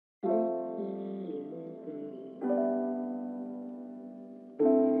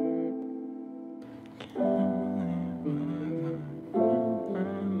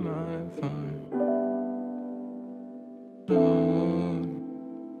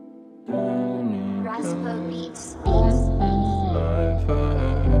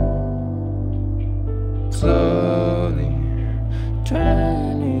Slowly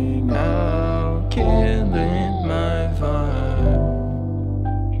turning out, killing my vibe,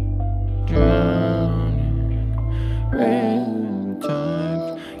 drowning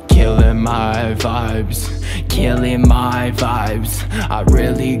riptides, killing my vibes, killing my vibes. I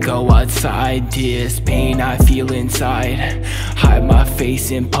really go outside, this pain I feel inside. Hide my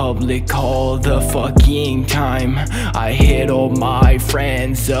face in public all the fucking time. I hit all my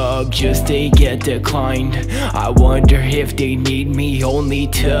friends up just to get declined. I wonder if they need me only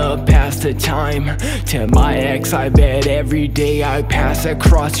to pass the time. To my ex, I bet every day I pass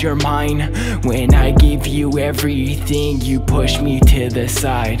across your mind. When I give you everything, you push me to the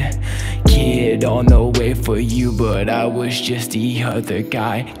side. Kid on the way for you, but I was just the other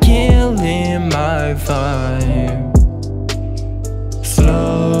guy. Killing my vibe,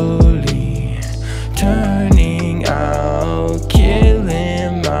 slowly turning out,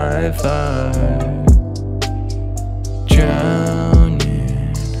 killing my vibe,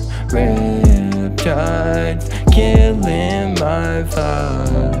 drowning riptides, killing my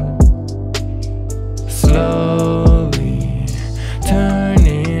vibe, slowly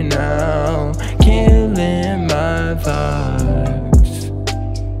turning out, killing my vibes,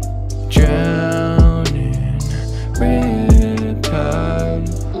 drowning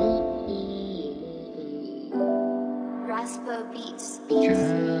riptides.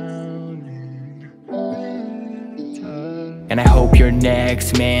 And I hope your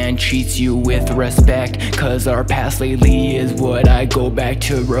next man treats you with respect, cause our past lately is what I go back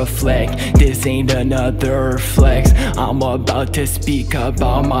to reflect. This ain't another flex, I'm about to speak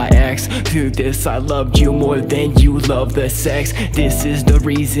about my ex. Through this I loved you more than you love the sex. This is the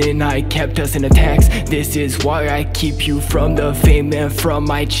reason I kept us in a text. This is why I keep you from the fame and from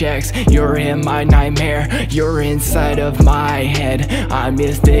my checks. You're in my nightmare, you're inside of my head. I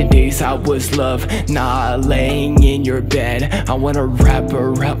miss the days I was loved, not laying in your bed. I wanna wrap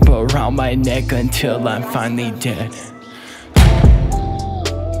around my neck until I'm finally dead.